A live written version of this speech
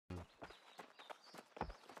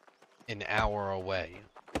an hour away.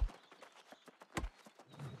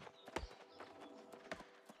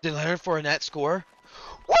 Did Leonard Fournette score?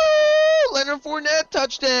 Woo! Leonard Fournette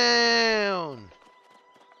touchdown!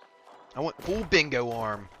 I went full bingo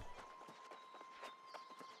arm.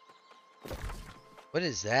 What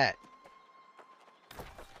is that?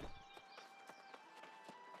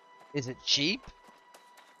 Is it cheap?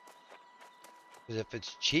 Because if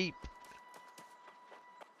it's cheap...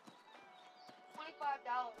 $25.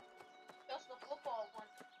 Just the football one.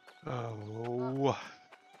 Oh.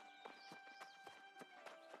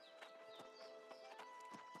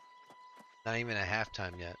 Not even a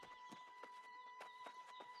halftime yet.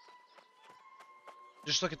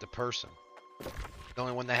 Just look at the person. The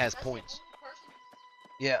only one that has That's points. the only person.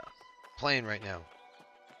 Yeah. Playing right now.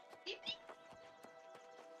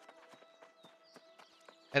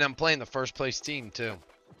 And I'm playing the first place team too.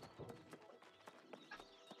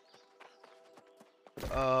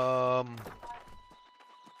 Buy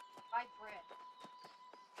bread.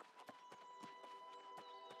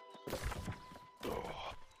 Oh.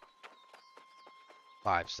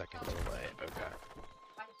 5 seconds away. Okay.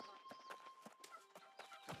 Buy bread.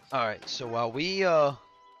 Alright, so while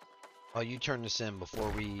you turn this in before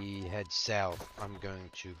we head south, I'm going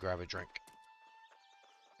to grab a drink.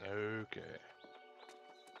 Okay.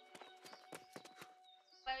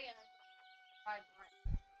 Buy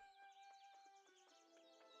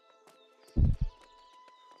bread.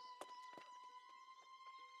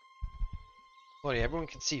 Buddy, everyone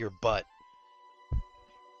can see your butt.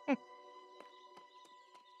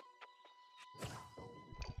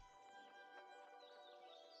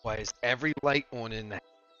 Why is every light on in the...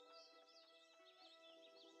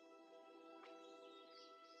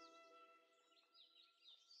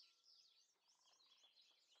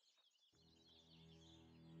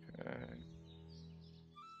 Okay.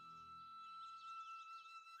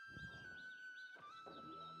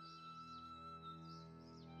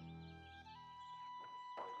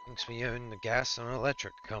 Thinks we own the gas and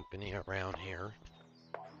electric company around here.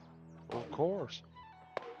 Of course.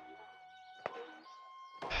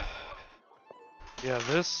 Yeah,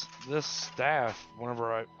 this staff,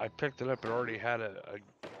 whenever I picked it up, it already had a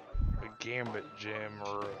gambit gym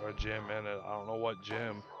or a gym in it. I don't know what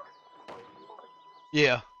gym.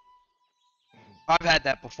 Yeah. I've had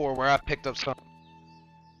that before where I picked up some...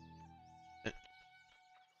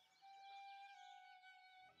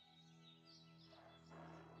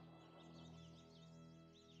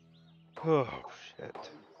 Oh,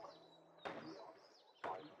 shit.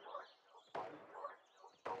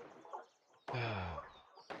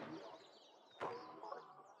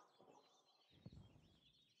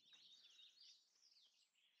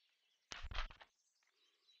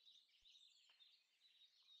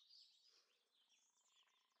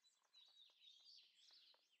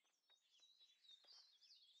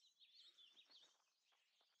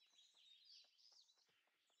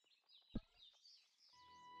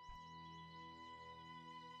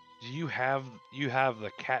 Do you have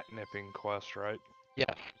the catnipping quest, right?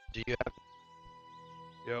 Yeah. Do you have...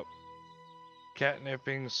 Yep.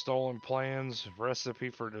 Catnipping, stolen plans,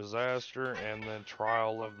 recipe for disaster, and then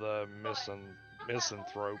trial of the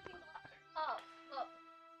misanthrope. Oh, look.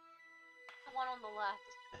 The one on the left.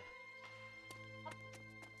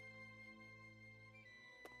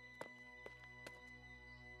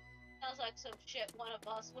 Sounds like some shit one of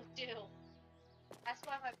us would do. That's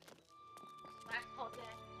why my black all day.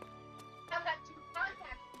 I've got 2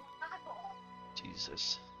 contacts in one eyeball.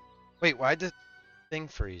 Jesus. Wait, why'd the thing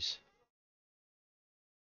freeze?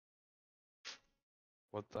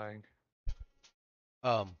 What thing?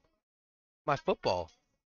 My football.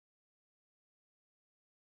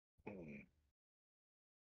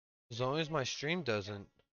 As long as my stream doesn't.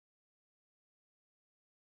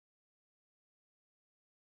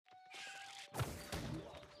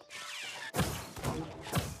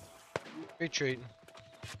 Retreating.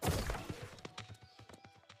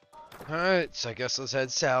 Alright, so I guess let's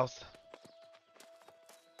head south.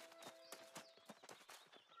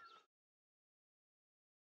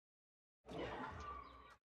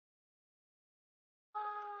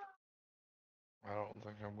 I don't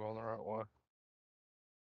think I'm going the right way.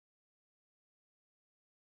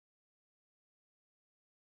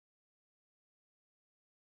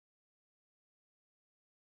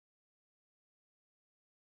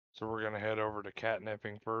 So we're gonna head over to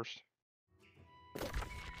catnipping first.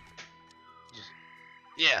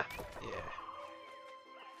 Yeah. Yeah.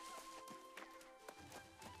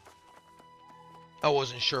 I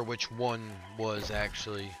wasn't sure which one was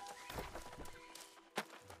actually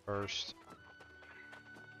first.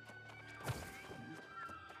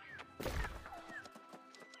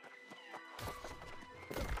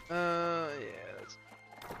 Yeah, let's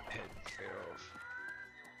head right off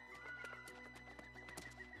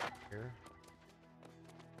here.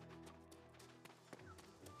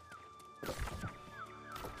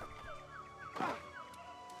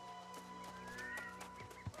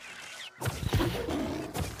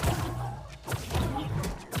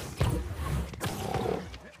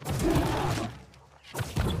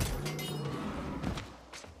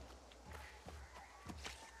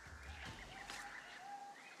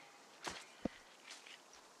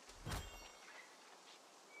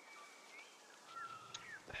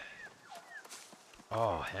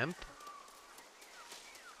 Oh, hemp?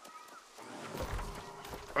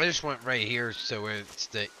 I just went right here so it's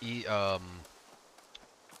the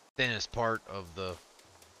thinnest part of the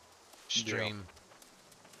stream.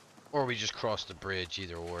 Or we just cross the bridge,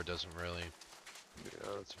 either or, it doesn't really. Yeah,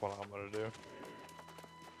 that's what I'm gonna do.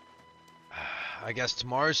 I guess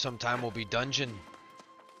tomorrow sometime will be dungeon.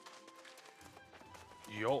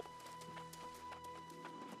 Yup.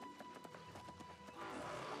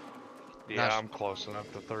 Yeah, Not I'm close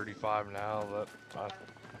enough to 35 now that I'm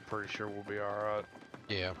pretty sure we'll be alright.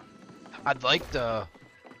 Yeah. I'd like to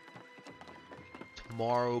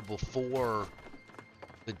tomorrow before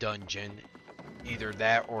the dungeon, either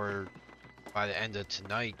that or by the end of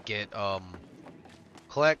tonight, get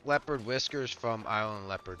collect leopard whiskers from Island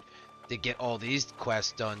Leopard to get all these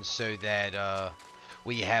quests done so that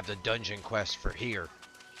we have the dungeon quest for here.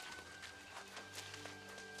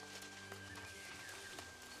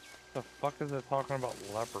 The fuck is it talking about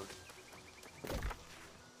leopard?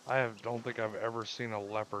 Don't think I've ever seen a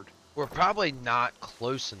leopard. We're probably not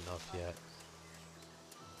close enough yet.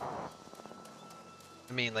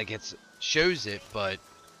 I mean, like, it shows it, but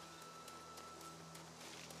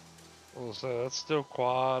Well, so that's still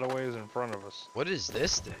quite a ways in front of us. what is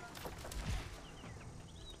this thing?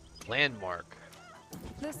 Landmark.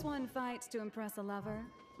 This one fights to impress a lover,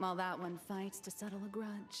 while that one fights to settle a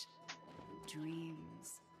grudge.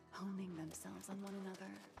 Dreams, honing themselves on one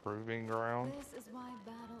another. Proving ground. This is why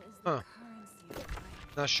battle is the Huh. currency of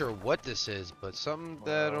life. Not sure what this is, but something I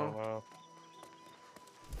that don't know.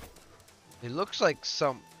 it looks like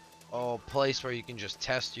some place where you can just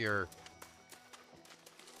test your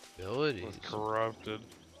abilities. With corrupted.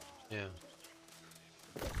 Yeah.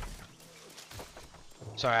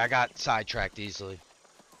 Sorry, I got sidetracked easily.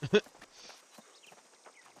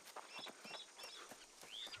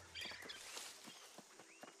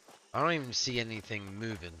 I don't even see anything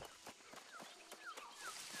moving.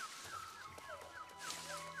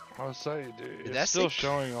 I was saying, dude, Did that it's still say-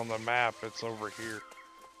 showing on the map. It's over here.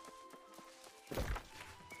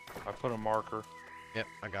 I put a marker. Yep,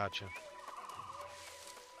 I got you.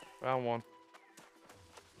 Found one.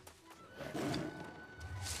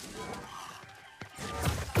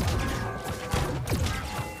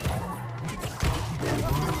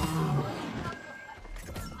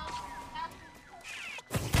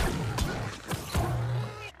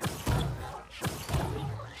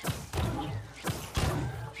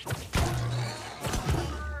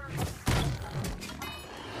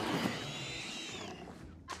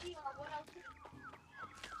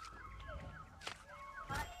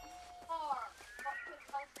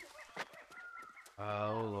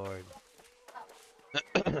 Oh Lord.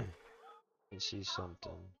 I see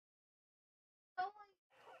something.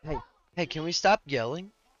 Hey, can we stop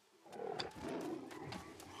yelling?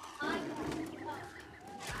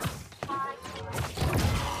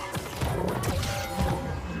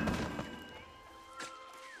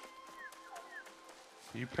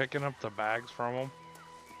 You picking up the bags from them?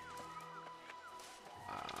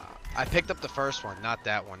 I picked up the first one, not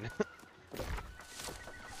that one.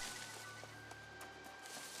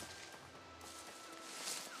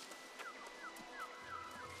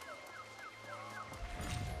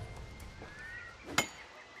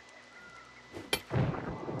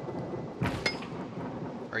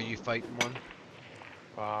 Are you fighting one?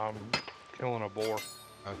 Killing a boar.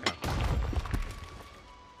 Okay.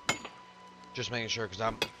 Just making sure, because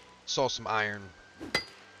I saw some iron.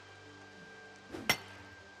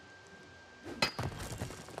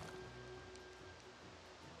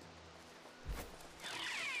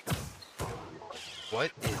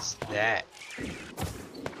 What is that?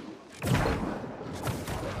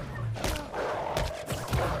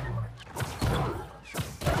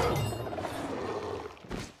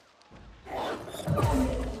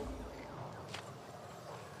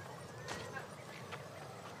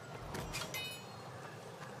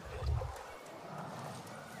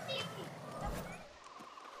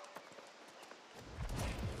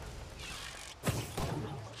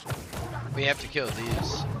 We have to kill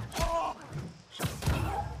these.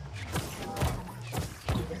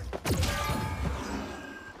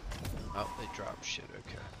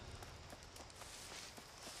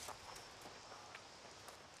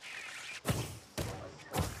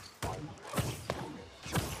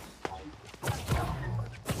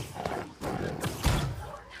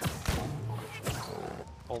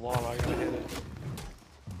 Hold on, I gotta hit it.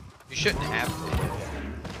 You shouldn't have to.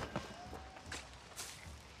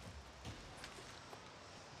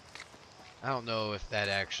 I don't know if that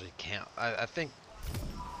actually count. I think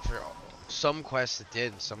for some quests it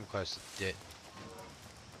did, and some quests it did.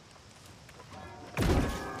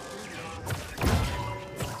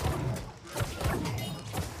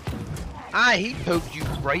 Ah, he poked you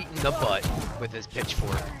right in the butt with his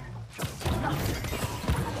pitchfork.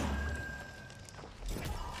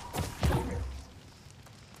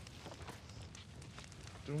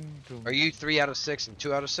 Doom, doom. Are you 3 out of 6 and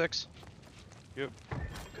 2 out of 6? Yep.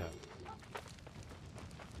 Okay.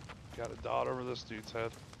 Got a dot over this dude's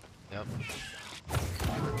head. Yep.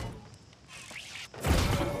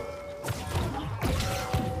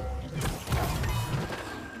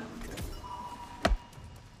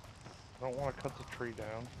 I don't want to cut the tree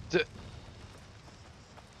down.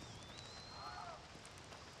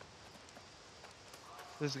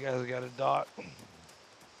 This guy's got a dot.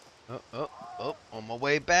 Oh, on my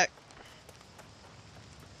way back.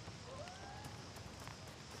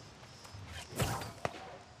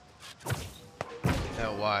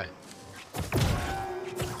 Hell, why?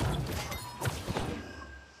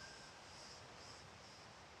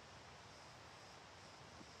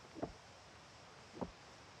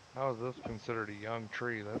 How is this considered a young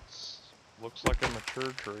tree? That's looks like a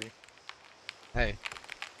mature tree. Hey,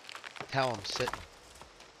 how I'm sitting.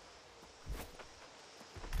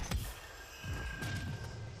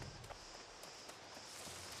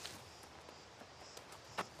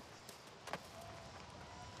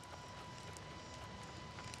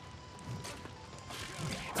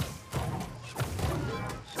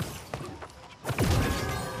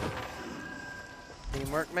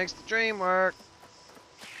 Teamwork makes the dream work.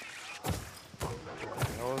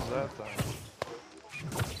 How is that thing?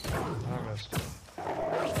 I missed it.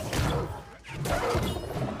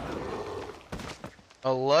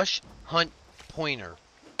 A lush hunt pointer.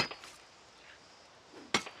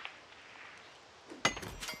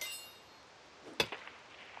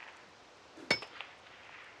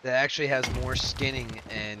 That actually has more skinning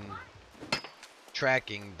and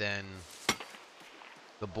tracking than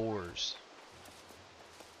the boars.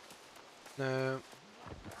 No.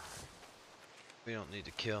 We don't need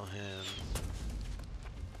to kill him.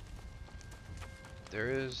 There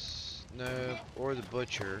is no, or the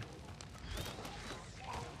butcher.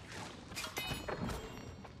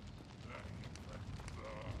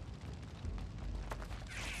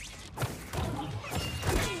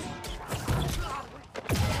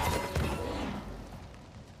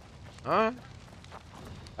 Huh?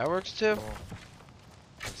 That works too. Oh.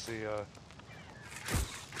 Let's see,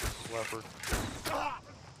 leopard.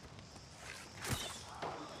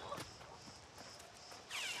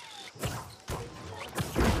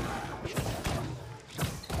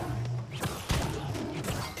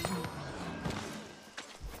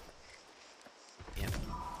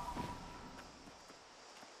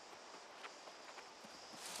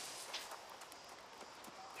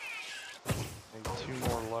 Need 2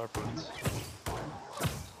 more leopards.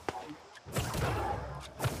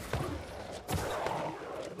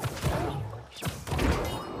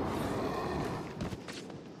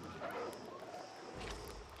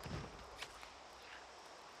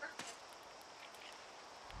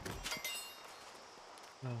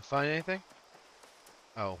 Find anything?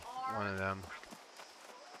 Oh, one of them.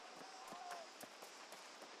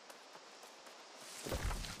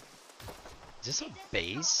 Is this a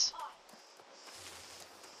base?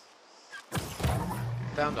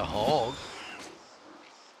 Found a hog.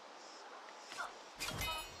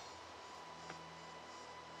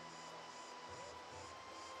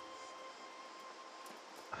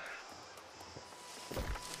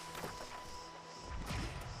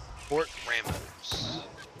 Fort Ramos.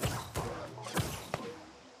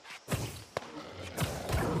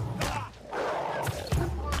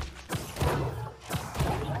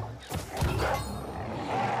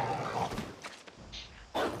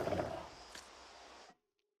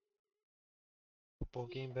 Football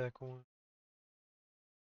game back on.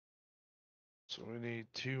 So we need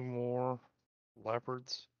 2 more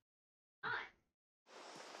leopards.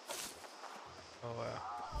 Oh wow.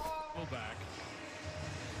 Go back.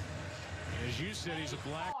 As you said, he's a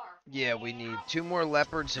black. Yeah, we need 2 more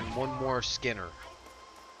leopards and 1 more skinner.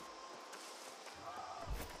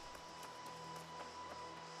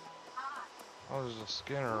 Oh, there's a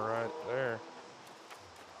skinner right there.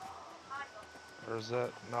 Or is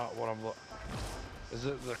that not what I'm looking? Is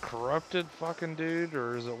it the corrupted fucking dude,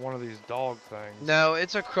 or is it one of these dog things? No,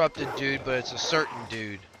 it's a corrupted dude, but it's a certain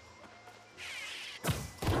dude.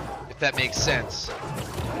 If that makes sense.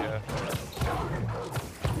 Yeah.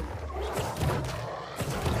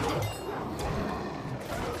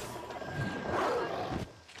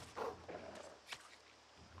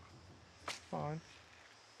 fine.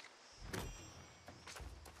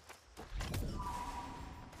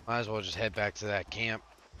 Might as well just head back to that camp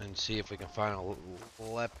and see if we can find a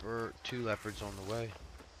leopard, 2 leopards on the way.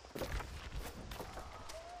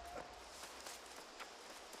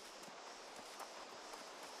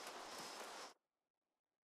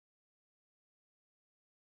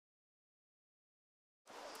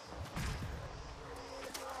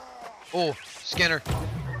 Oh, Skinner.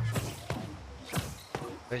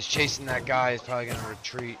 He's chasing that guy. He's probably gonna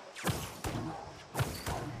retreat.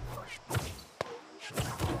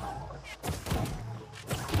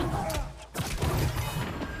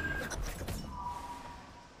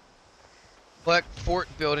 Collect fort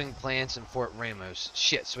building plans in Fort Ramos.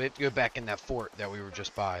 Shit, so we have to go back in that fort that we were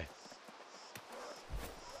just by.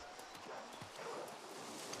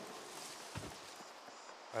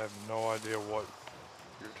 I have no idea what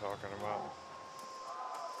you're talking about.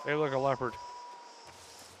 Hey, look, a leopard.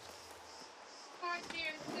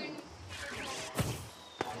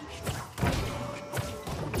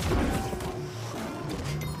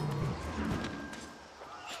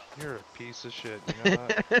 You're a piece of shit, you know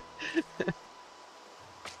that?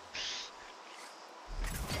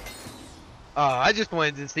 I just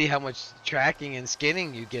wanted to see how much tracking and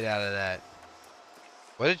skinning you get out of that.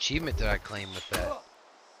 What achievement did I claim with that?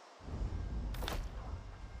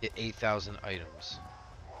 Get 8,000 items.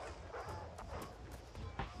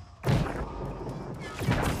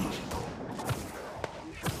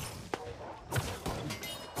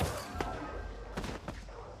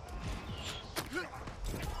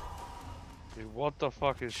 Dude, what the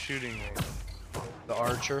fuck is shooting me? The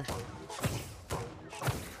archer.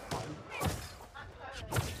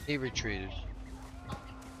 He retreated.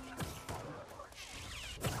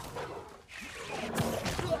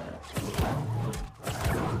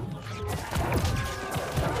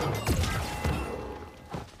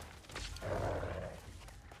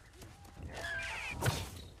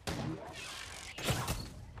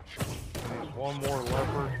 There's one more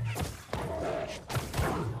leopard.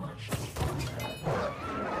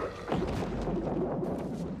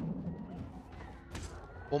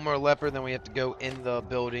 One more leopard, then we have to go in the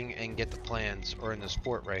building and get the plans, or in this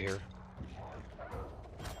fort right here.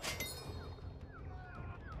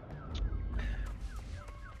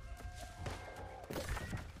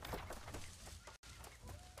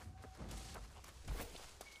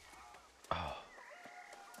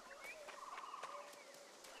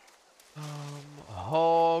 A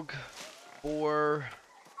hog, 4.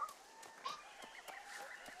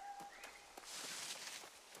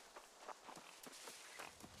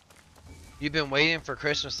 You've been waiting for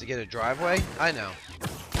Christmas to get a driveway? I know.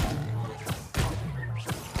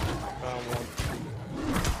 Found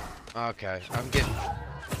one. Okay, I'm getting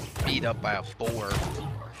beat up by a boar.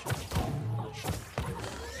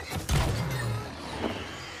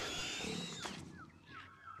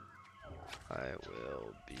 I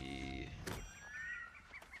will be...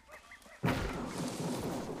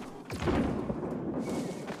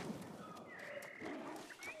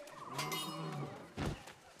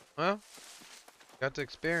 Well, got the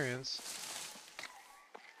experience.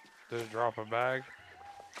 Did it drop a bag?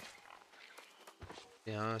 To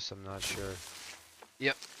be honest, I'm not sure.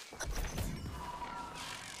 Yep.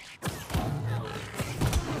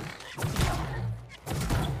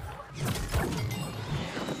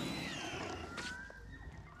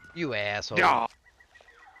 You asshole. Yeah.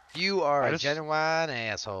 You are a just- genuine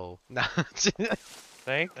asshole. Nah.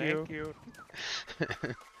 Thank you.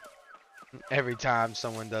 Every time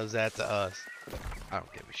someone does that to us. I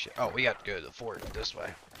don't give a shit. Oh, we got to go to the fort this way.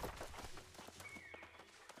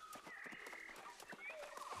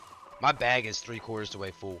 My bag is 3/4 the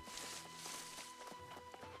way full.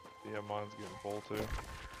 Yeah, mine's getting full too.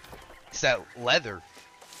 It's that leather.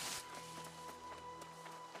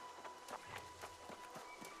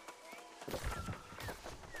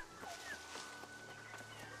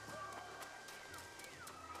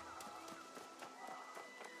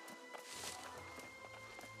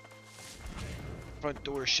 Front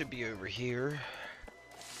door should be over here.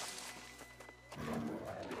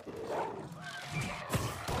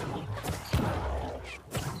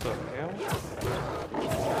 What the hell?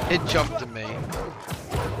 It jumped to me.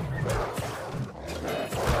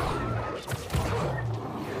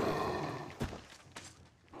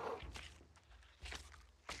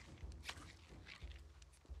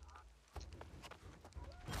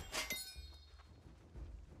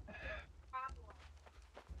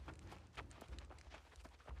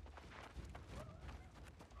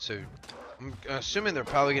 So, I'm assuming they're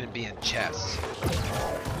probably going to be in chests.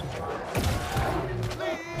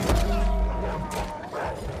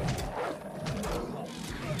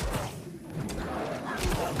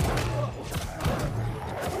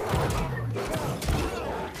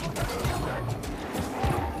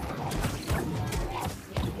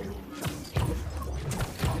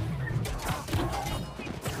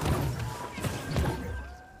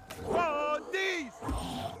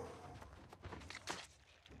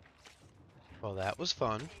 that was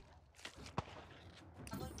fun.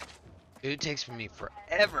 Dude, it takes me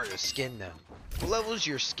forever to skin them. What level is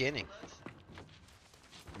your skinning?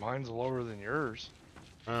 Mine's lower than yours.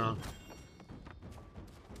 Oh.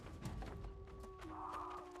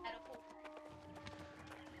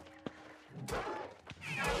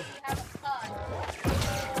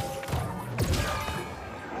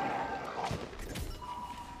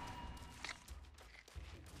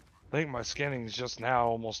 I think my skinning's just now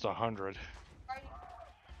almost 100. For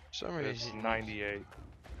some It's reason. 98.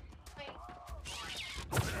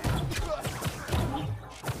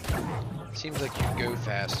 Seems like you go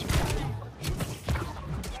faster.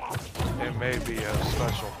 It may be a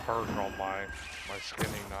special perk on my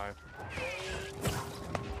skinning knife.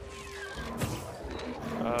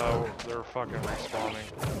 Oh, they're fucking respawning.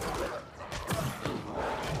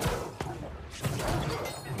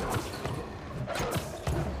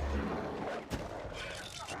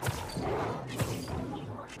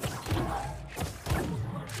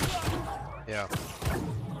 Yeah.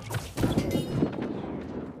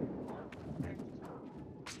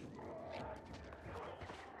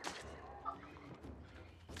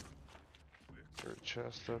 Is there a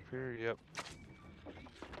chest up here? Yep.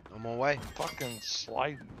 I'm on my way. Fucking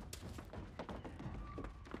sliding.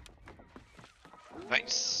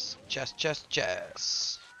 Nice. Chest, chest,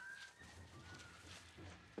 chest.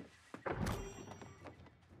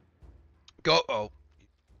 Go. Oh.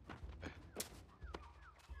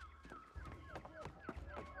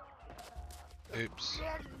 Oops.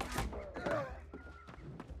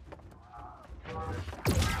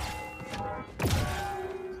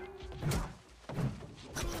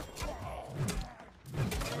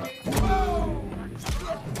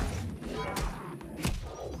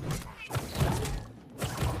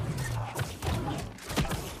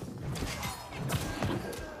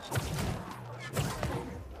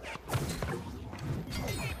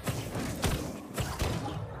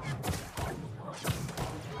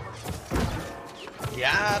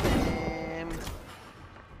 Got him.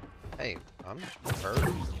 Hey, I'm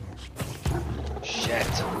hurt. Shit.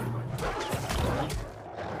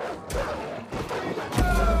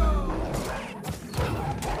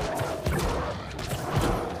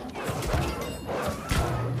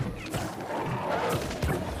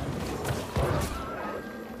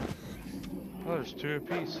 Oh, there's 2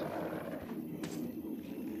 apiece.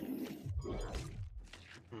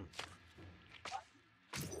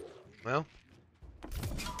 Well.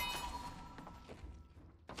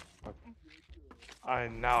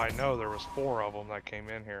 Now I know there was 4 of them that came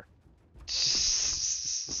in here.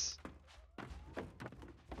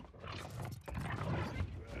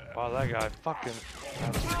 Wow, that guy fucking,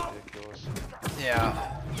 that's ridiculous.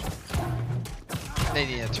 Yeah. They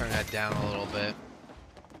need to turn that down a little bit.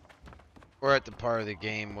 We're at the part of the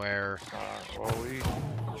game where... Well, we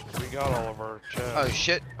got all of our chests. Oh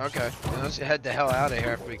shit, okay. Then let's head the hell out of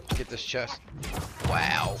here if we get this chest.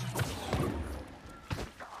 Wow.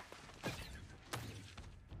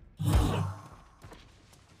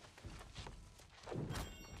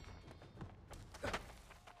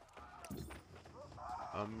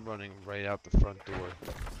 I'm running right out the front door.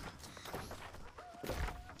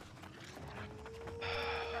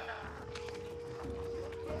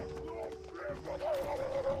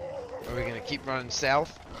 Are we gonna keep running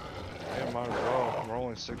south? Yeah, might as well. We're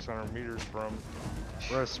only 600 meters from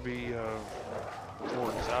recipe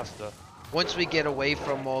Fort Zasta. Once we get away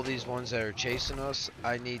from all these ones that are chasing us,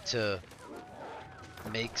 I need to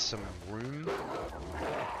make some room.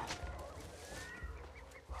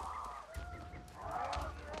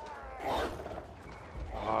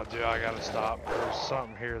 Oh, dude, I gotta stop. There's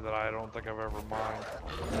something here that I don't think I've ever mined.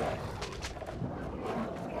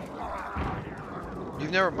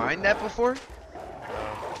 You've never mined that before? No.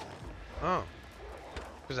 Oh.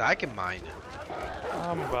 Because I can mine.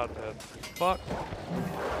 I'm about to fuck.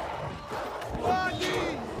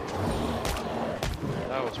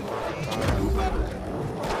 That was perfect timing.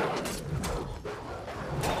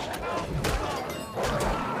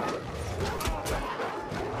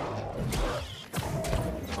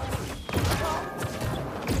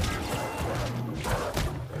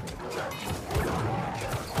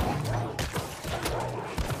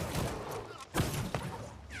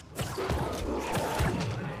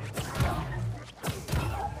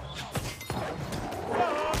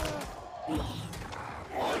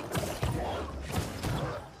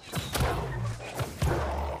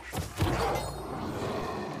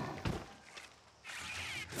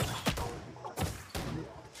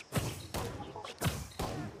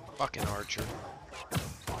 Fucking archer.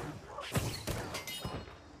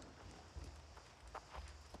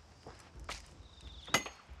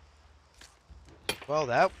 Well,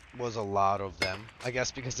 that was a lot of them. I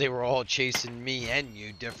guess because they were all chasing me and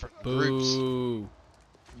you, different groups. Boo.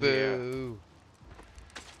 Yeah. Boo.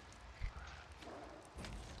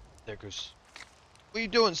 There goes. What are you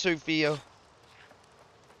doing, Sophia?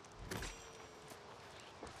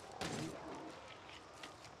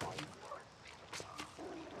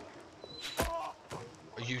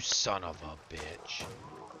 You son of a bitch.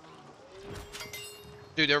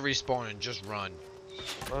 Dude, they're respawning. Just run.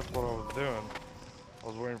 That's what I was doing. I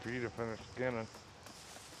was waiting for you to finish skinning.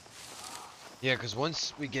 Yeah, because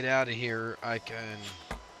once we get out of here, I can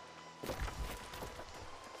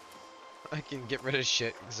get rid of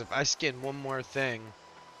shit. Because if I skin one more thing...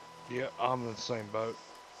 Yeah, I'm in the same boat.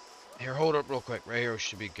 Here, hold up real quick. Right here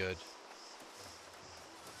should be good.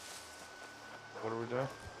 What are we doing?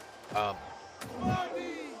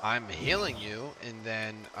 I'm healing you, and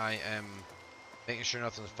then I am making sure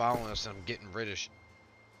nothing's following us, and I'm getting rid of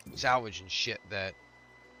salvage and shit that...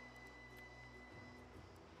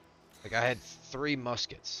 Like, I had 3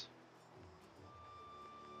 muskets.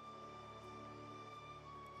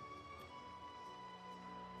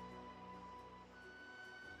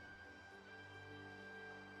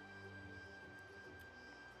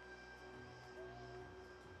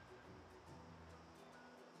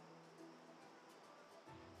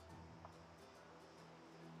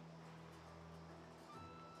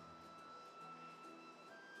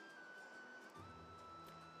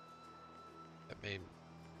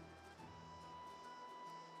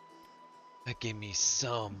 That gave me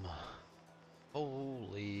some.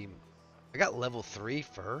 Holy... I got level 3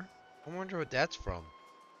 fur? I wonder what that's from.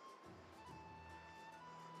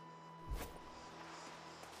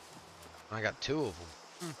 I got 2 of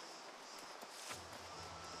them.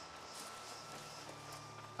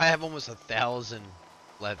 I have almost 1,000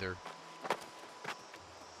 leather.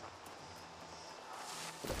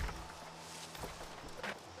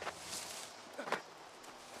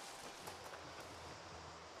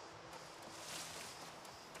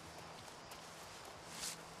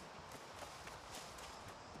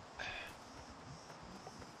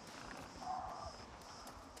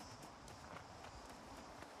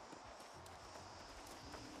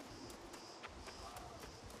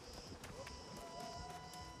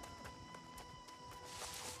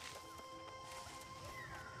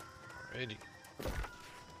 Alrighty.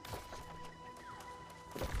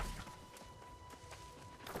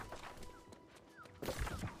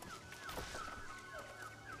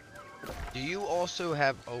 Do you also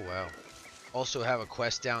have... Oh, wow. Also have a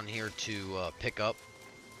quest down here to pick up?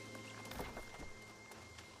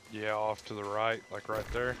 Yeah, off to the right, like right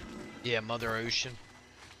there. Yeah, Mother Ocean.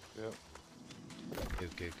 Yep.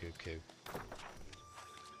 Go.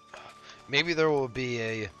 Maybe there will be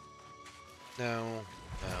a... No.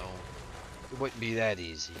 It wouldn't be that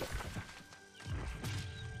easy.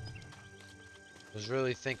 I was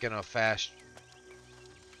really thinking a fast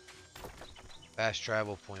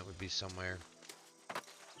travel point would be somewhere.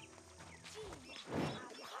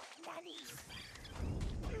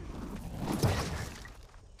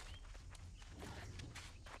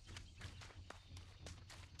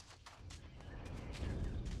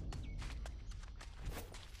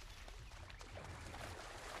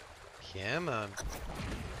 Come on.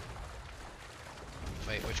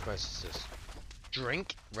 Wait, which quest is this?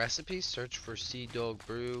 Drink recipes? Search for Sea Dog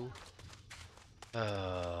Brew.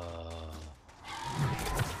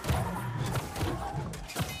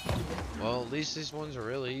 Well, at least these ones are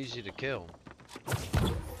really easy to kill.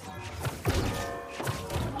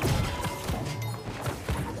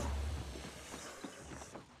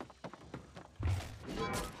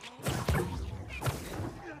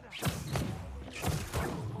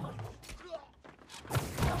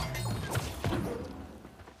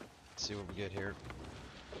 See what we get here.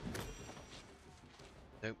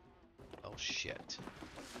 Nope. Oh shit.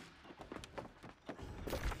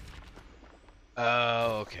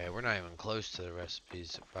 Oh, okay. We're not even close to the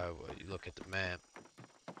recipes if I you look at the map.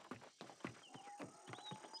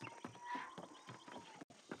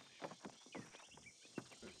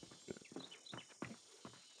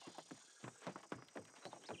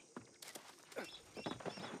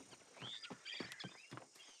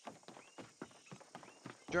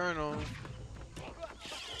 Journal.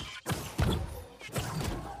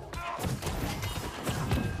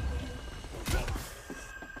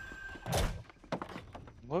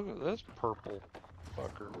 Look at this purple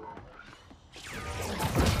fucker.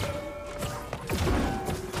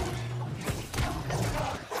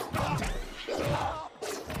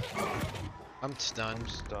 I'm stunned.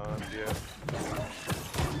 Stunned, yeah.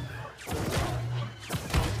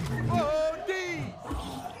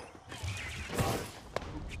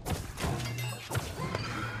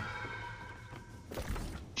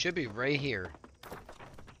 Should be right here.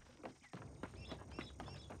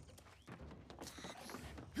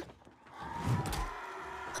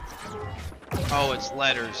 Oh, it's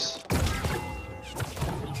letters.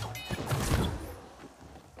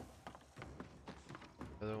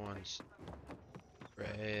 Other ones.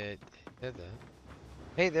 Right.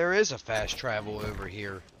 Hey, there is a fast travel over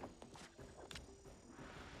here.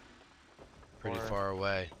 Pretty Where? far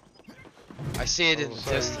away. I see it in the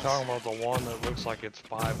So you're distance. talking about the one that looks like it's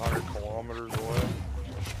 500 kilometers away?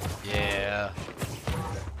 Yeah.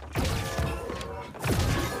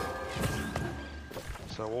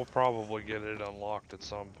 So we'll probably get it unlocked at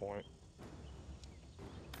some point.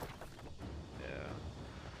 Yeah.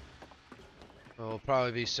 Well, it'll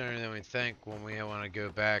probably be sooner than we think when we want to go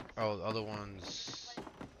back. Oh, the other one's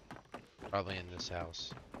probably in this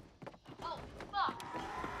house. Oh, fuck.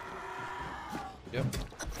 Yep.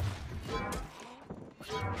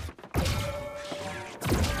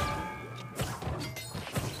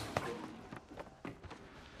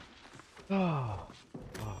 Oh.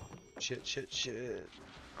 Oh. Shit.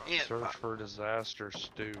 And Search for disaster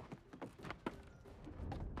stew.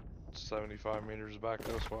 75 meters back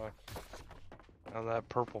this way. And that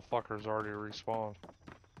purple fucker's already respawned.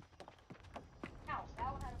 Ow,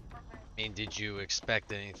 that one had a front end. I mean, did you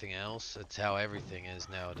expect anything else? That's how everything is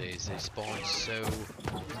nowadays. They spawn so...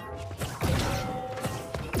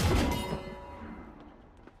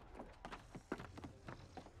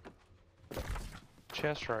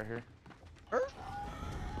 Chest right here.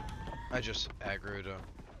 I just aggroed him.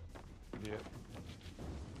 Yep.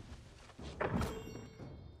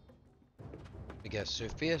 I guess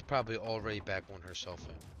Sophia's probably already back on her cell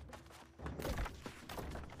phone.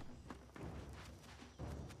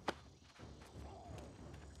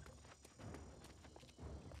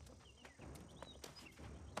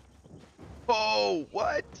 Oh,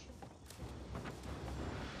 what?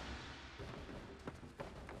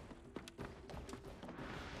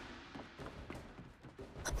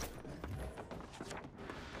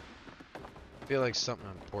 I feel like something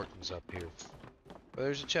important's up here. Oh,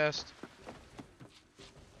 there's a chest.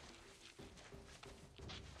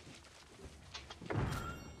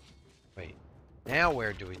 Wait. Now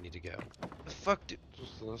where do we need to go? The fuck do...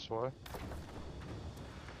 Just this way.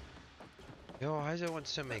 Yo, why does it want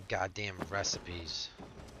so many goddamn recipes?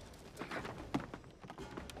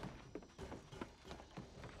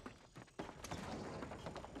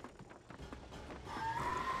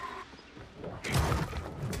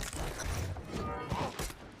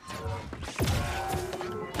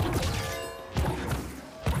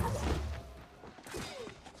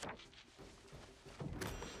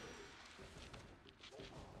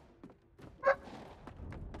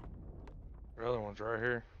 The other one's right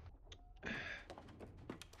here.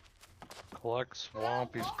 Collect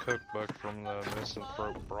Swampy's cookbook from the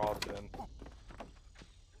Misanthrope Broad bin.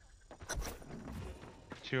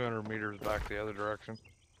 200 meters back the other direction.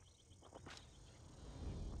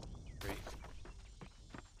 Great.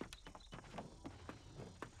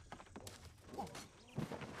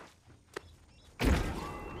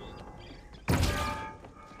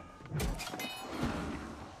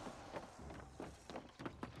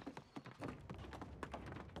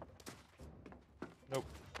 Nope.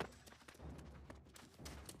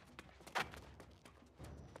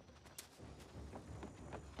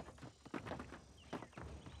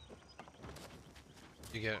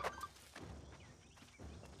 You get it.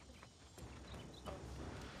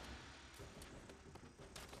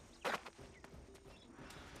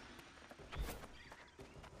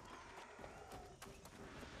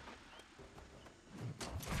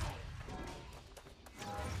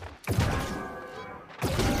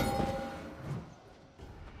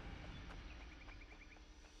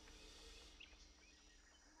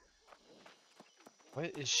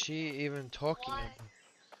 What is she even talking What?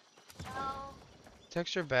 about? No.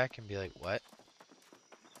 Text her back and be like, what?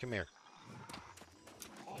 Come here.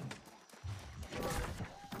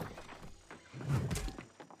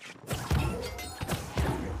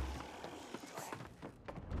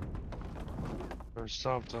 There's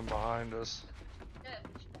something behind us. Good.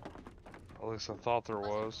 At least I thought there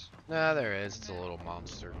was. Nah, there is. It's a little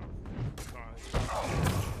monster.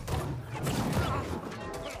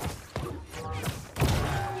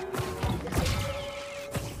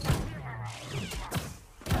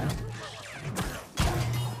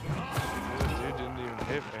 Dude didn't even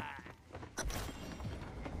hit me.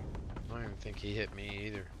 I don't even think he hit me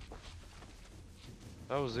either.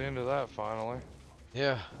 That was the end of that finally.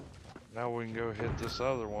 Yeah. Now we can go hit this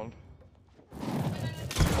other one.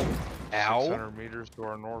 Ow. 600 meters to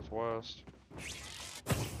our northwest.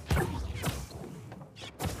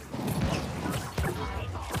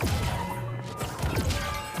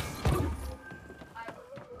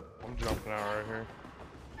 out right here.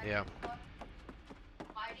 Yeah.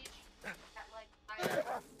 Why did you that like I back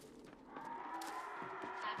up?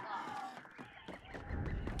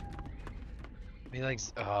 I mean, like,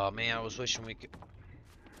 oh man, I was wishing we could.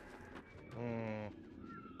 Hmm.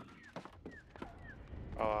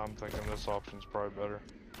 Oh, I'm thinking this option's probably better.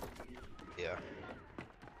 Yeah.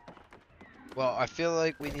 Well, I feel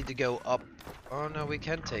like we need to go up. Oh no, we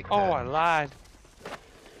can take that. Oh, I lied.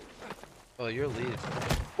 Oh, you're leading.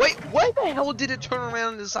 Wait, why the hell did it turn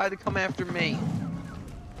around and decide to come after me?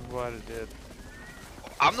 I'm glad it did.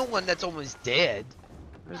 I'm the one that's almost dead.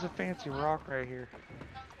 There's a fancy rock right here.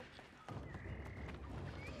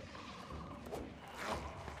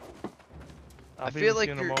 I'll I be feel with like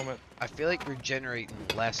you in a you're. moment. I feel like you're generating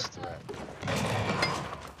less threat.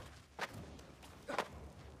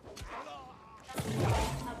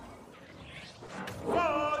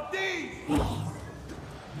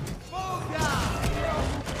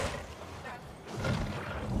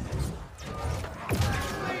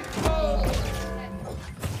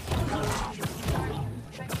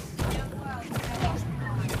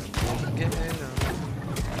 Get in on.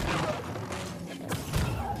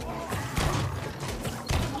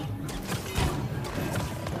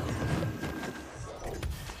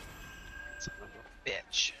 Son of a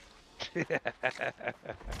bitch.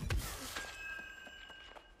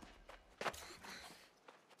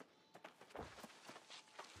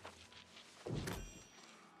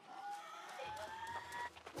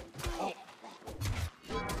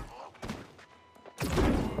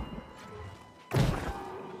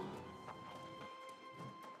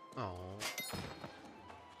 Oh.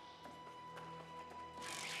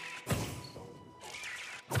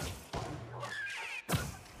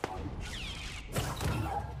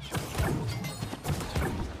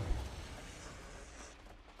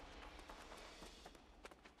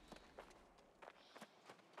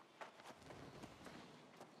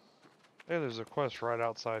 Hey, there's a quest right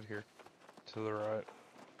outside here, to the right.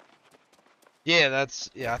 Yeah,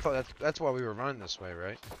 I thought that's why we were running this way,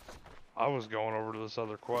 right? I was going over to this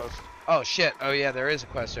other quest. Oh shit. Oh yeah, there is a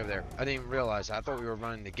quest over there. I didn't even realize that. I thought we were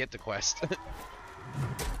running to get the quest.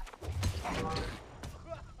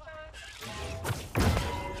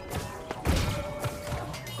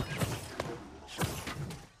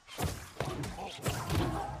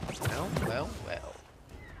 Well.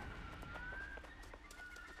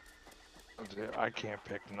 I can't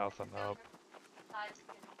pick nothing up.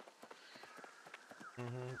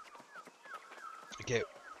 Mhm. Okay.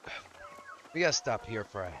 We gotta stop here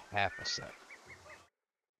for a half a sec.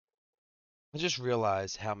 I just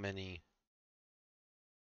realized how many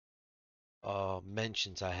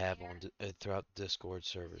mentions I have on throughout the Discord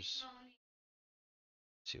servers.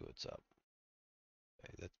 See what's up.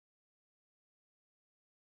 Okay, that's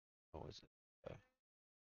what was it?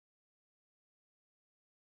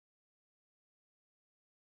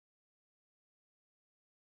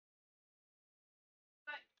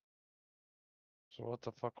 So what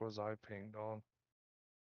the fuck was I pinged on?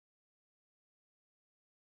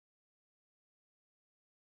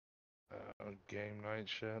 Game night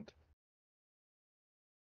shit.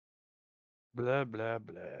 Blah blah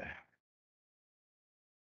blah.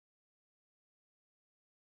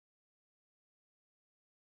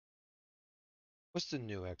 What's the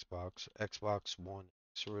new Xbox? Xbox One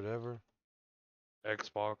X or whatever?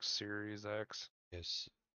 Xbox Series X. Yes.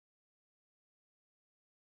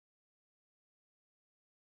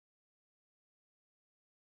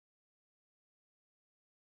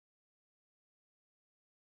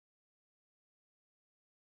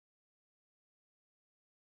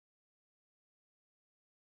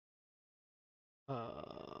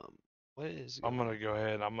 What is I'm going gonna go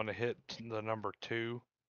ahead. I'm gonna hit the number 2.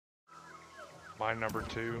 My number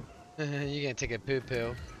 2. on? You gonna take a poo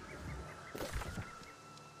poo?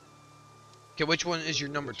 Okay, which one is your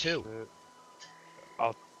number 2? Shit.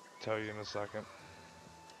 I'll tell you in a second.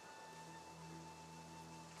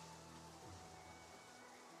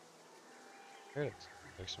 There it is.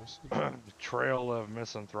 Text message. Trail of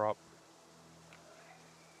Misanthrope.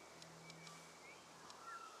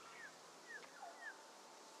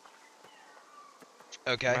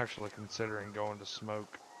 I'm Okay. actually considering going to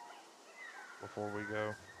Smoke before we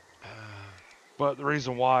go. But the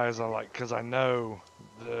reason why is because I know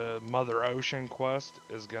the Mother Ocean quest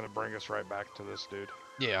is gonna bring us right back to this dude.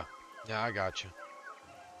 Yeah. Yeah, I got you.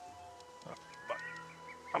 But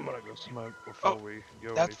I'm gonna go smoke before we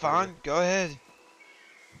go That's any further. fine. Go ahead.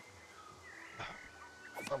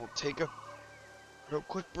 I will take a real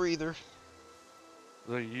quick breather.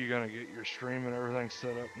 So you gonna get your stream and everything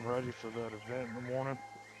set up and ready for that event in the morning?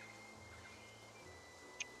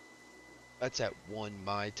 That's at 1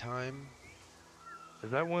 my time.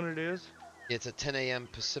 Is that when it is? It's at 10 a.m.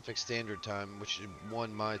 Pacific Standard Time, which is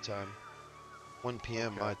 1 my time. 1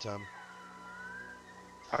 p.m. my Okay. time.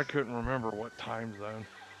 I couldn't remember what time zone.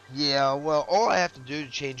 Yeah, well, all I have to do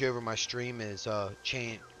to change over my stream is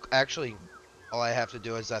change. Actually, all I have to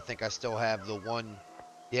do is I think I still have the one.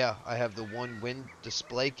 Yeah, I have the one wind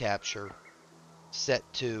display capture set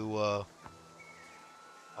to A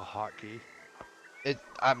hotkey. it.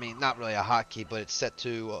 I mean, not really a hotkey, but it's set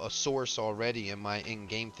to a source already in my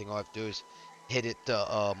in-game thing. All I have to do is hit it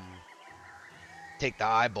to take the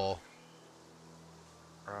eyeball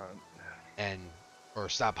Right. and or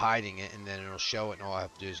stop hiding it, and then it'll show it. And all I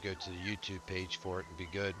have to do is go to the YouTube page for it and be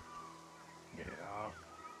good. Yeah.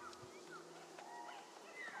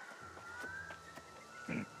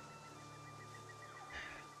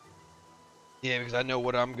 Yeah, because I know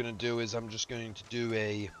what I'm gonna do is I'm just going to do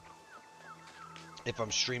a. If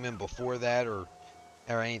I'm streaming before that or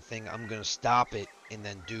anything, I'm gonna stop it and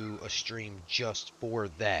then do a stream just for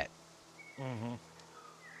that. Mm-hmm.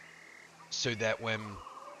 So that when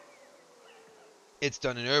it's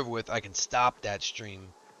done and over with, I can stop that stream,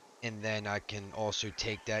 and then I can also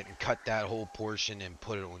take that and cut that whole portion and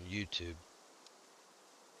put it on YouTube.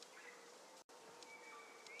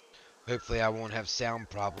 Hopefully I won't have sound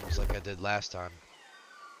problems like I did last time.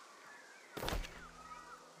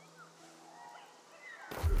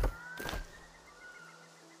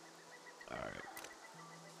 Alright.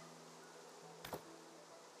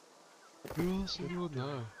 Who else do you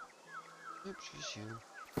know? Nope, just you.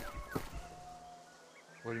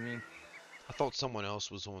 What do you mean? I thought someone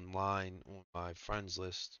else was online on my friends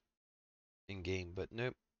list in game, but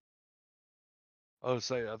nope. Oh,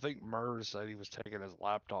 say, I think Murs said he was taking his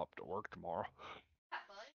laptop to work tomorrow.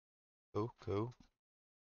 Oh, cool.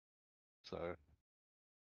 So,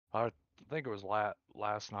 I think it was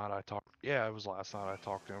last night I talked. Yeah, it was last night I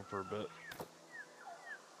talked to him for a bit.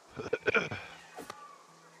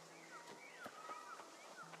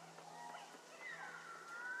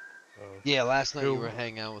 Yeah, last night you He'll- were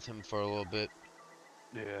hanging out with him for a little bit.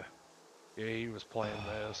 yeah. Yeah, he was playing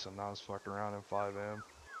this, and I was fucking around in 5M.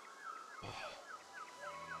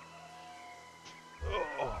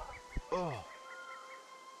 Oh, oh.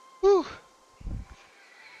 Whew.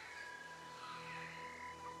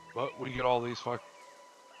 But we get all these fuck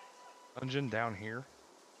dungeon down here.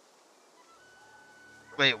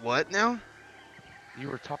 Wait, what now? You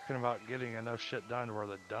were talking about getting enough shit done where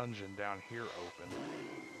the dungeon down here opened.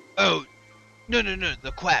 Oh, no,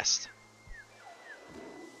 the quest.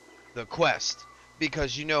 The quest.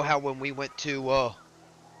 Because you know how when we went to, what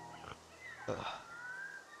I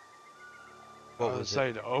would was it?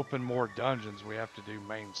 say to open more dungeons, we have to do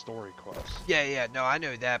main story quests. Yeah, no, I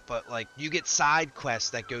know that, but like, you get side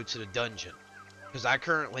quests that go to the dungeon. Because I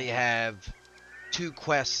currently have 2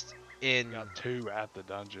 quests in, Got 2 at the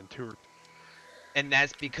dungeon, 2 or and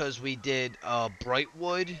that's because we did,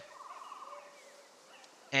 Brightwood,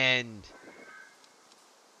 and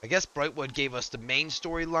I guess Brightwood gave us the main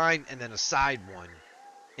storyline and then a side one.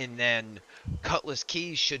 And then Cutlass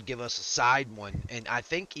Keys should give us a side one. And I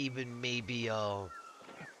think even maybe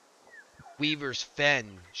Weaver's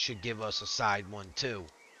Fen should give us a side one too.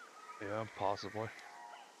 yeah, possibly.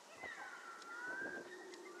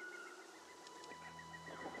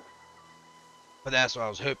 But that's what I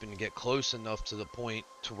was hoping to get close enough to the point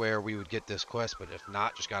to where we would get this quest. But if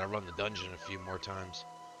not, just gotta run the dungeon a few more times.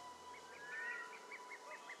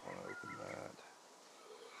 I want to open that.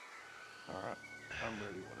 Alright, I'm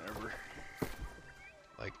ready whenever.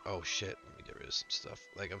 Like, oh shit, let me get rid of some stuff.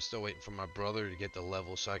 Like, I'm still waiting for my brother to get the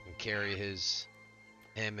level so I can carry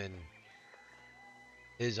him and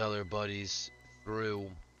his other buddies through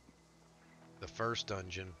the first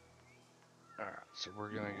dungeon. Alright, so we're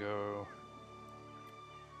gonna go...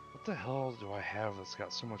 What the hell do I have that's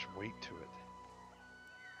got so much weight to it?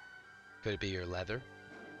 Could it be your leather?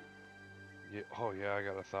 Yeah, oh yeah, I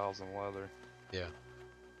got 1,000 leather. Yeah.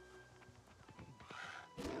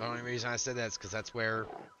 The only reason I said that is because that's where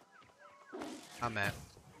I'm at.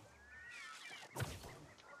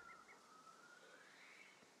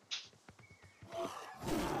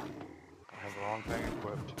 I have the wrong thing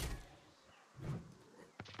equipped.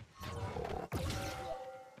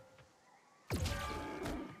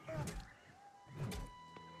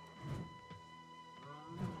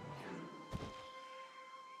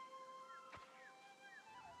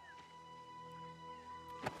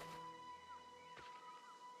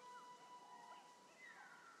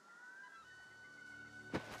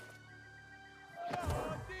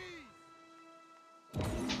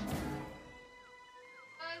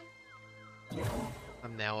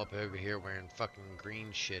 I'm now up over here wearing fucking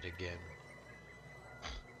green shit again.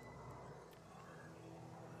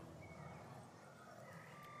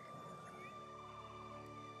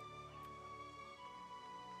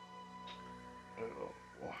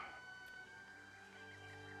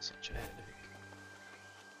 Such a headache.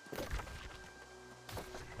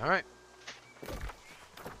 Alright. I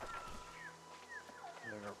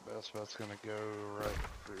think our best bet's gonna go right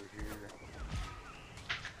through here.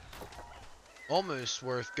 Almost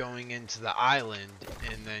worth going into the island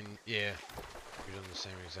and then, yeah. You're doing the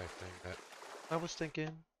same exact thing that I was thinking.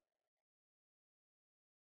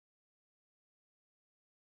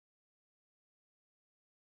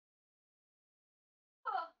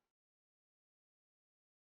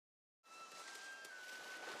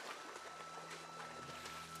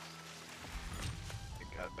 We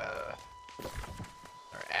got about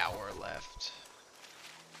an hour left.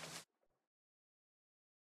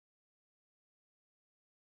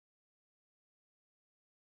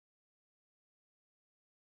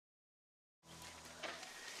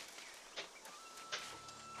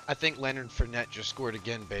 I think Leonard Fournette just scored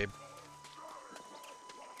again, babe.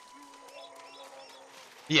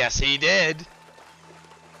 Yes, he did.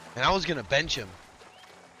 And I was gonna bench him.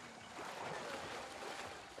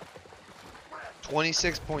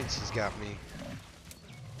 26 points he's got me.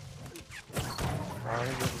 Probably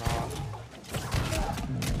not.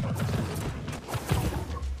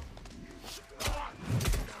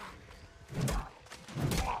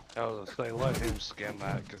 I was gonna say, let him skin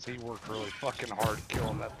that, because he worked really fucking hard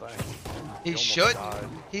killing that thing. He almost shouldn't. died.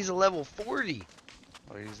 He's a level 40.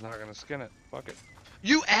 Well, he's not gonna skin it. Fuck it.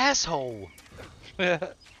 You asshole.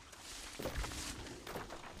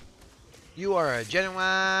 You are a genuine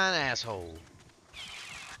asshole.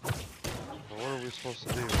 So what are we supposed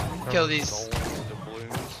to do? Kill Cover these- the souls with the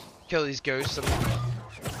balloons? Kill these ghosts.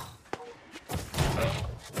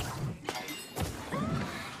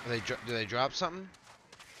 Do they drop something?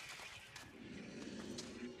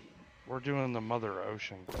 We're doing the Mother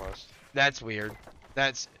Ocean quest. That's weird.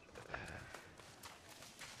 That's...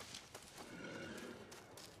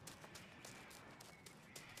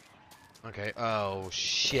 Okay, oh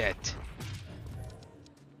shit.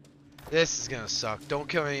 This is gonna suck. Don't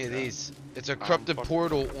kill any of these. It's a corrupted fucking-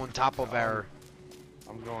 portal on top of our...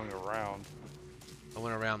 I'm going around. I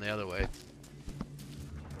went around the other way.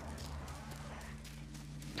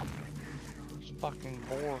 This fucking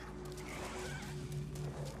boar.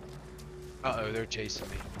 Uh-oh, they're chasing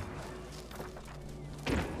me.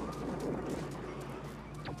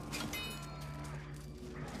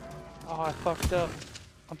 Oh, I fucked up.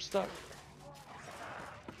 I'm stuck.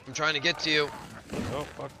 I'm trying to get to you. Oh,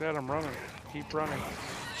 fuck that. I'm running. Keep running.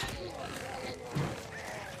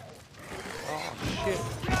 Oh, shit.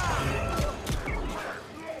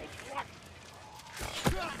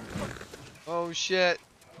 Oh shit.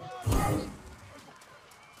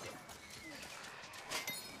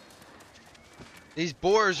 These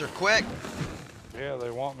boars are quick. Yeah,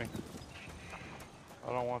 they want me. I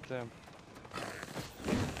don't want them.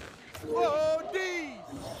 Whoa, D!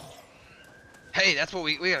 Hey, that's what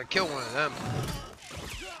we gotta kill one of them.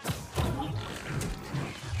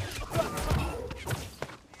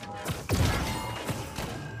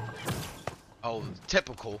 Oh,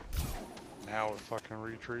 typical. Now it fucking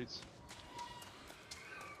retreats.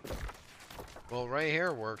 Well, right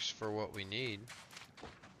here works for what we need.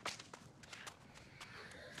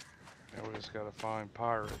 Now we just gotta find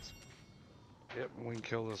pirates. Yep, and we can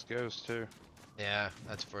kill this ghost too. Yeah,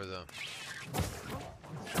 that's for the...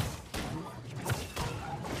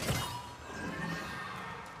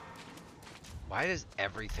 Why does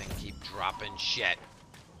everything keep dropping shit?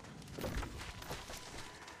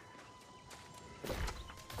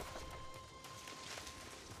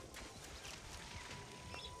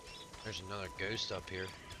 There's another ghost up here.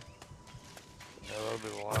 Yeah, that'll be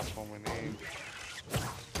the last one we need.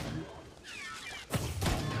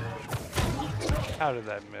 How did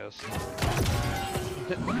that miss?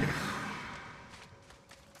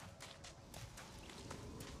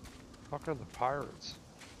 Fuck are the pirates?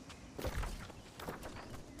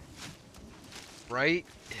 Right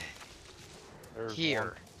There's here.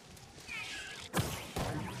 one.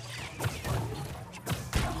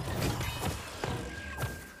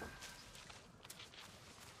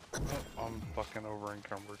 Oh, I'm fucking over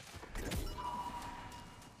encumbered.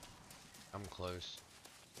 I'm close.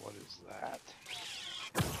 What is that?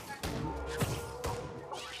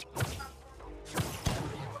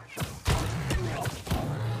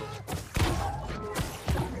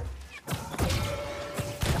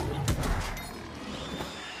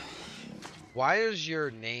 Why does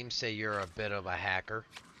your name say you're a bit of a hacker?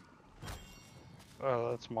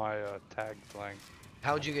 Oh, that's my tag thing.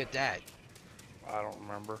 How'd you get that? I don't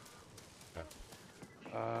remember. Okay.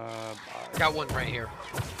 Got Got one right here.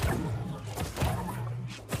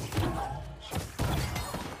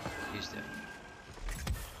 He's dead.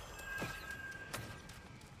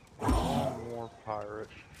 pirate.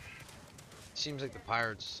 Seems like the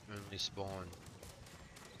pirates only spawn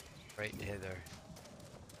right hither.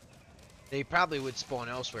 They probably would spawn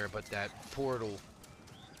elsewhere, but that portal.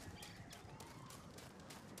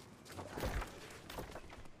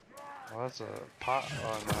 Well, that's a pot.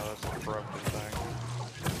 Oh no, that's a corrupted thing.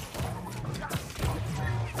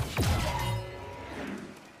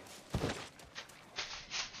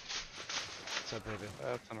 What's up, baby?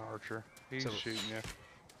 That's an archer. He's So- shooting you.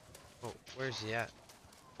 Oh, where's he at?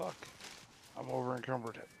 Fuck. I'm over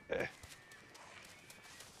encumbered. Eh.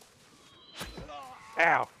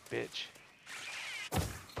 Ow, bitch.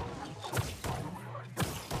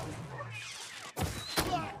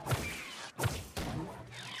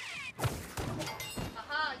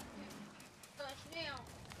 Aha, you touch now.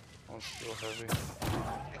 I'm still heavy.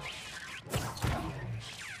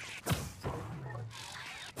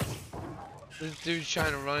 This dude's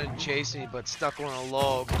trying to run and chase me, but stuck on a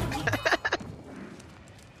log.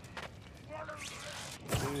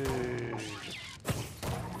 Dude.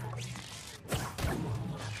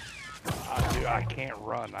 Dude, I can't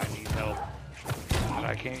run. I need help. And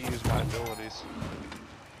I can't use my abilities.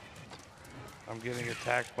 I'm getting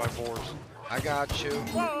attacked by boars. I got you.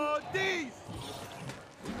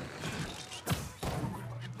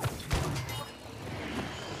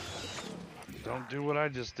 Don't do what I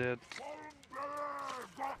just did.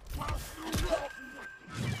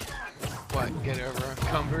 What? Get over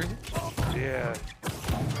encumbered? Yeah.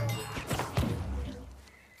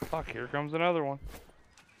 Fuck, here comes another one.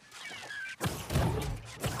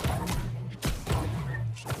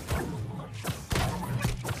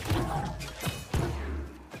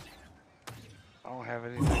 I don't have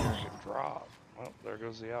anything I can drop. Well, there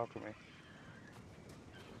goes the alchemy.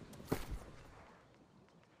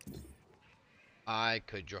 I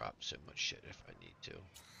could drop so much shit if I need to.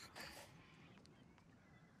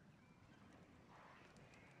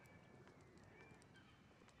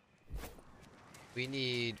 We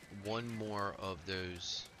need one more of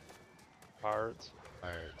those Pirates.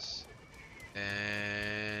 pirates.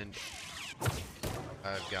 And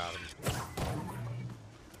I've got them.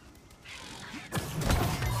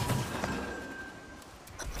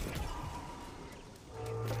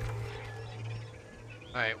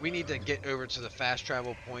 Alright, we need to get over to the fast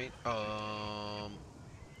travel point. Fuck.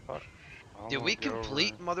 I Did wanna we go over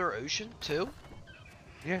complete and- Mother Ocean too?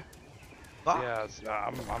 Yeah. Fuck. Yeah,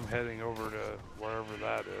 I'm heading over to wherever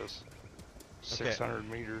that is. 600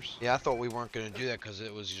 meters. Yeah, I thought we weren't going to do that because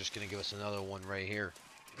it was just going to give us another one right here.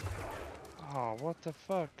 Oh, what the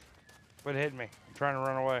fuck? Quit hitting me. I'm trying to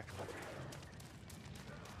run away.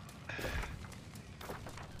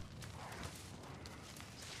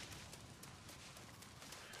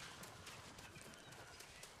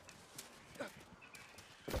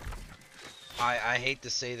 I hate to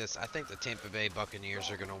say this. I think the Tampa Bay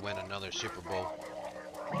Buccaneers are going to win another Super Bowl.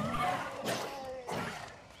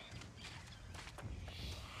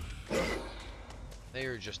 They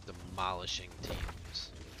are just demolishing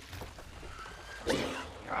teams.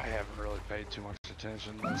 I haven't really paid too much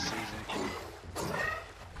attention this season.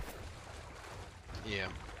 Yeah.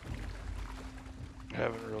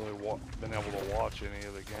 Haven't really been able to watch any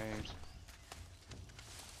of the games.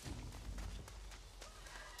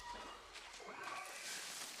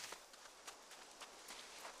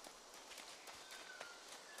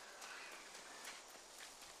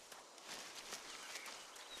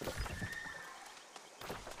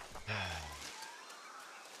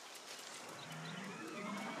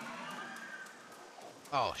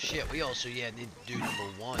 Oh shit, we also need to do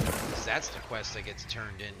 #1, because that's the quest that gets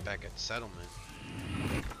turned in back at settlement.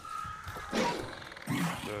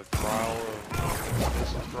 The trial of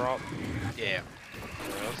this drop. Yeah. Yeah,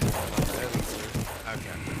 that's the one I'm heading to.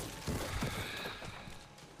 Okay.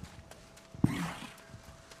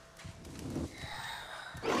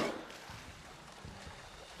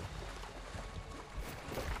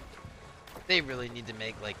 They really need to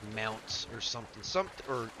make like mounts or something,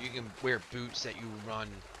 or you can wear boots that you run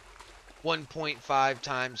 1.5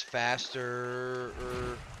 times faster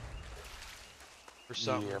or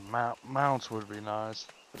something. Yeah, mounts would be nice.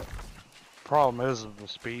 Problem is, the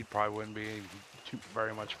speed probably wouldn't be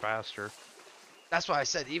very much faster. That's why I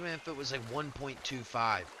said even if it was like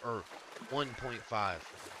 1.25 or 1.5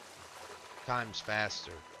 times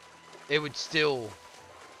faster, it would still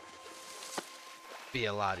be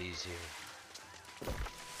a lot easier.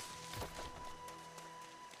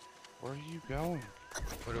 Where are you going?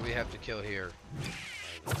 What do we have to kill here?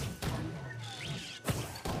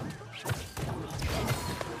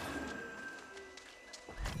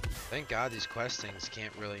 Thank God these quest things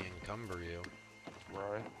can't really encumber you.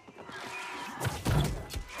 Right.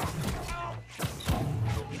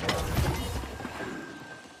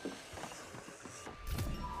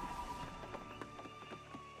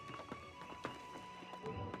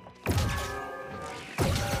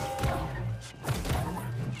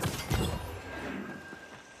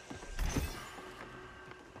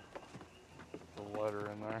 The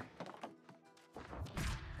letter in there.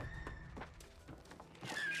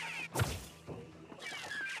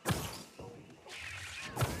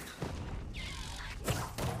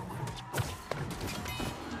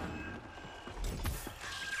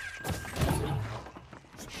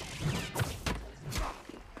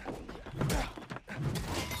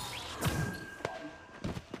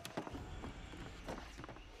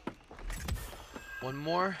 One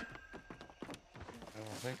more? I don't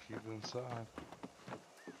think he's inside.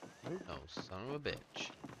 Nope. No, son of a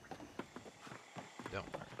bitch. Don't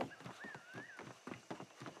worry.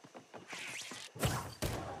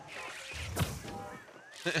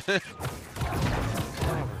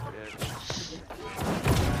 Son of a bitch.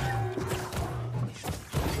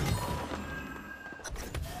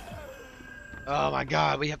 Oh my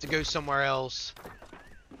god, we have to go somewhere else.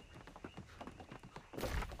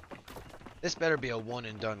 This better be a one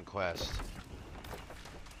and done quest.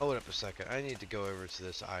 Hold up a second. I need to go over to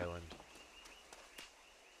this island.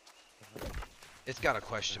 It's got a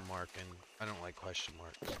question mark, and I don't like question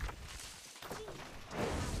marks.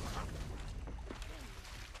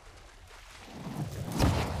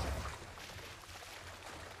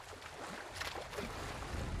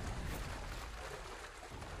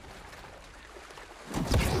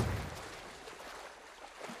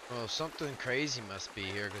 Well, something crazy must be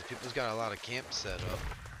here, because people's got a lot of camps set up.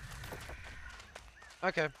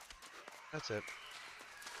 Okay. That's it.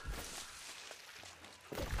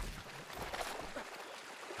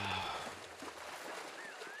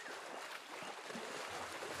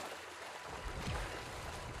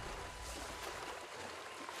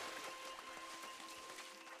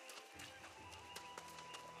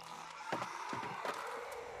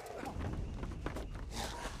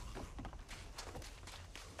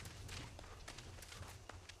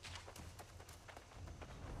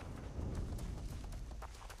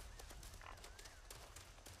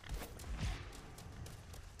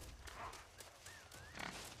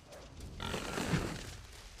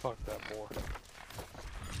 Fuck that boy.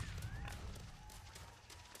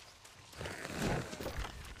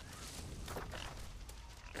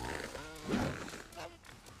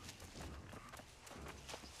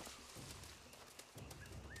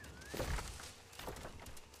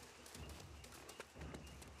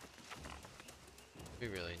 We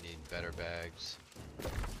really need better bags.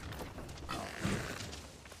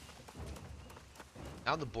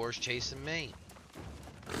 Now the boar's chasing me.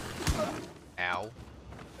 Ow.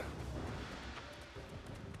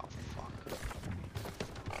 Oh, fuck.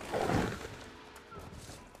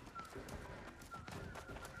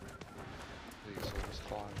 These souls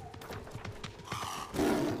climb.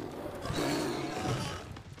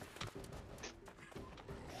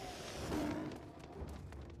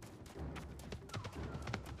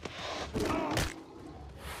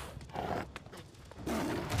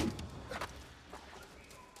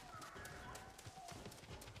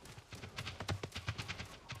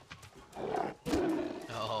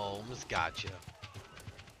 Oh, almost gotcha.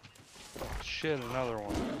 Shit, another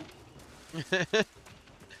one.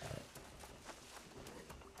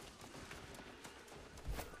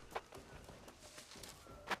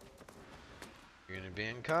 You're gonna be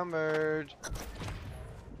encumbered.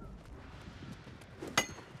 I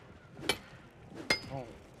don't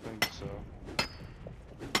think so.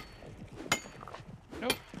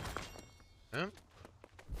 Nope. Huh?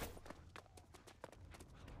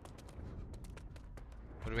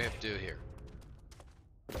 What do we have to do here?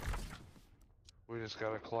 We just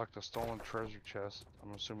gotta collect a stolen treasure chest.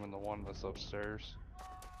 I'm assuming the one that's upstairs.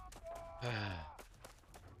 Yep.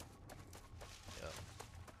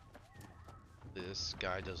 This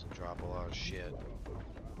guy doesn't drop a lot of shit.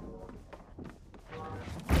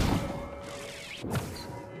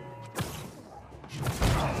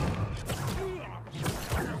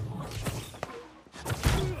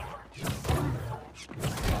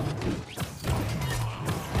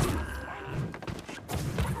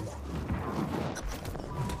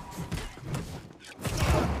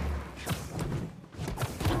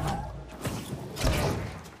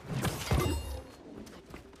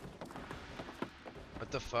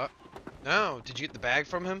 What the fuck? No, did you get the bag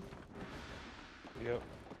from him? Yep.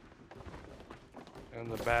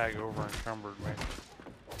 And the bag over encumbered me.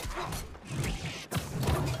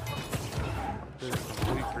 Did it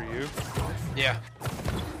complete for you? Yeah.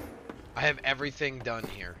 I have everything done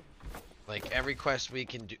here. Like every quest we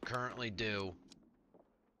can currently do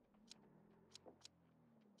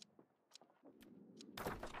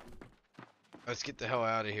Let's get the hell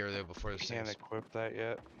out of here though before this Can't thing's... equip that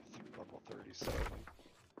yet. Level 37.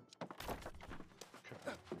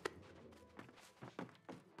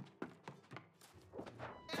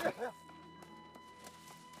 Okay.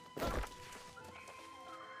 Yeah,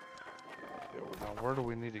 well, now where do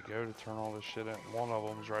we need to go to turn all this shit in? One of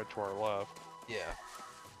them's right to our left. Yeah.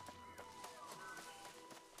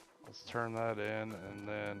 Let's turn that in and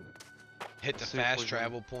then Hit the see if fast we can-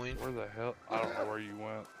 travel point. Where the hell? I don't know where you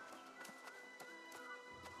went.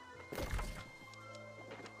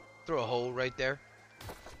 Throw a hole right there.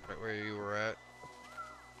 Right where you were at.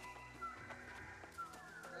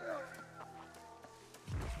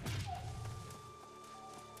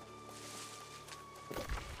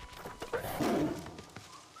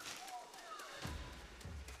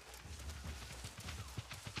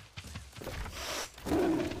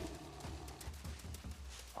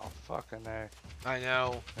 Oh, fucking A. I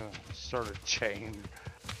know. Start a chain.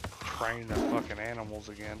 Train the fucking animals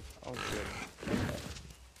again. Oh shit.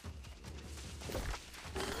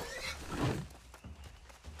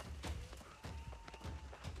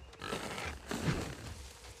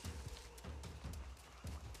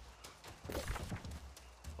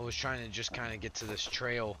 I was trying to just kind of get to this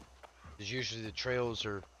trail. Because usually the trails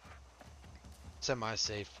are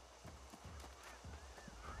semi-safe.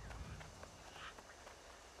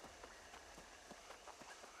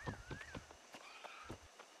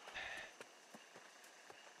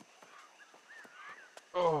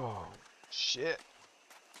 Oh, shit.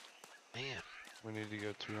 Man. We need to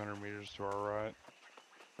go 200 meters to our right.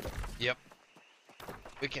 Yep.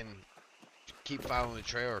 We can keep following the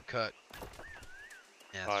trail or cut.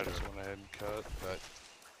 Yeah, I that's just true. went ahead and cut.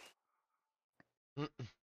 But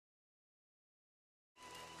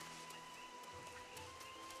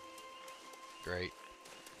great.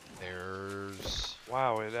 There's...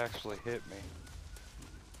 Wow, it actually hit me.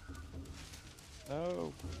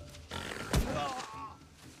 No.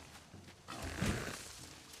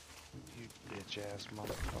 You bitch ass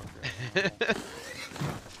motherfucker.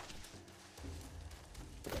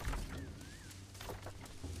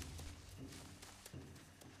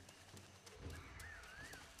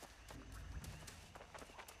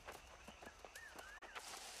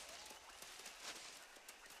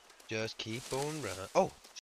 Just keep on running. Oh,